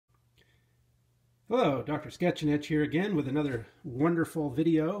Hello, Dr. Sketch-n-Etch here again with another wonderful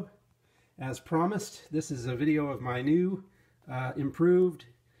video. As promised, this is a video of my new, improved,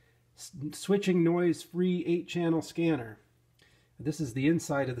 switching noise-free 8-channel scanner. This is the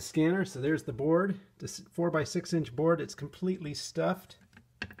inside of the scanner, so there's the board. This 4x6 inch board, it's completely stuffed.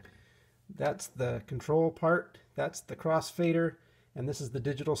 That's the control part, that's the crossfader, and this is the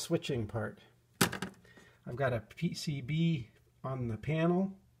digital switching part. I've got a PCB on the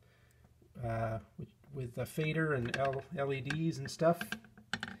panel with a fader and LEDs and stuff.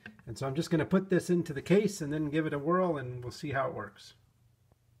 And so I'm just going to put this into the case and then give it a whirl and we'll see how it works.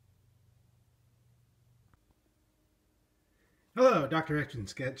 Hello, Dr.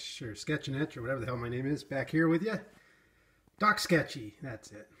 Etch-n-Sketch, or Sketch-n-Etch, or whatever the hell my name is, back here with you. Doc Sketchy,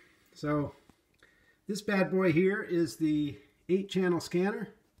 that's it. So this bad boy here is the 8-channel scanner.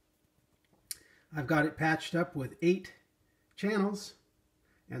 I've got it patched up with 8 channels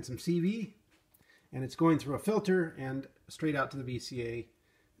and some CV, and it's going through a filter and straight out to the VCA.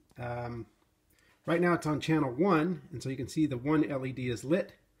 Right now it's on channel 1, and so you can see the one LED is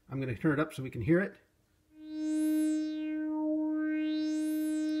lit. I'm going to turn it up so we can hear it.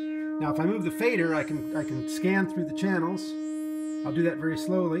 Now if I move the fader, I can scan through the channels. I'll do that very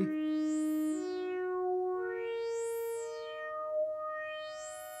slowly.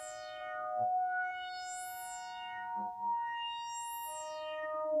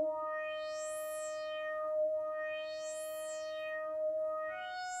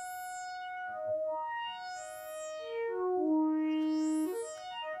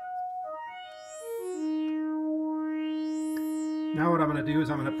 Now what I'm going to do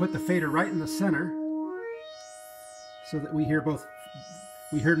is I'm going to put the fader right in the center so that we hear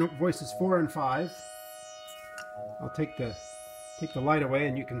voices 4 and 5. I'll take the light away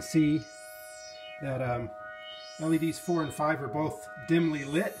and you can see that LEDs 4 and 5 are both dimly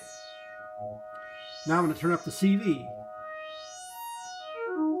lit. Now I'm going to turn up the CV.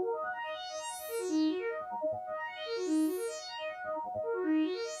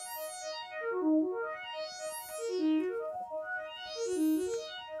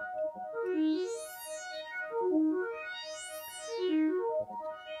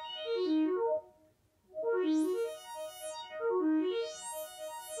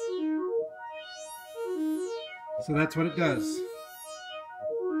 So that's what it does.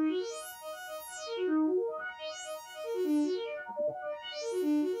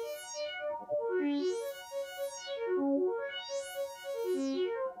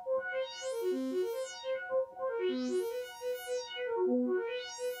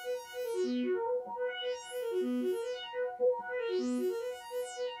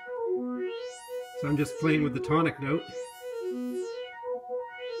 So I'm just playing with the tonic note.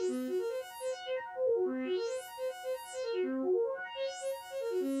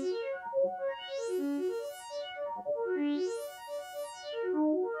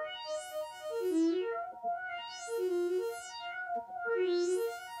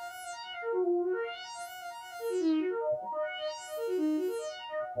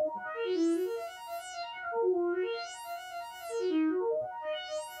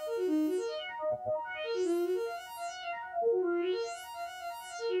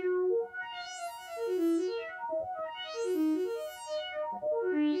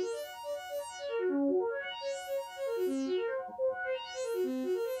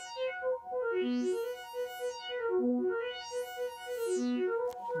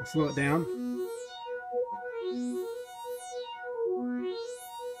 I'll slow it down.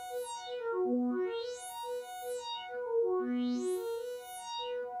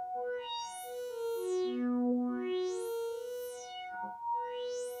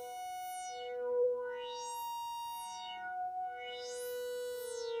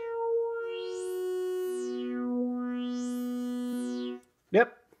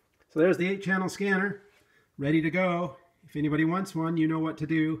 Yep, so there's the 8-channel scanner, ready to go. If anybody wants one, you know what to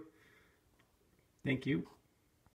do. Thank you.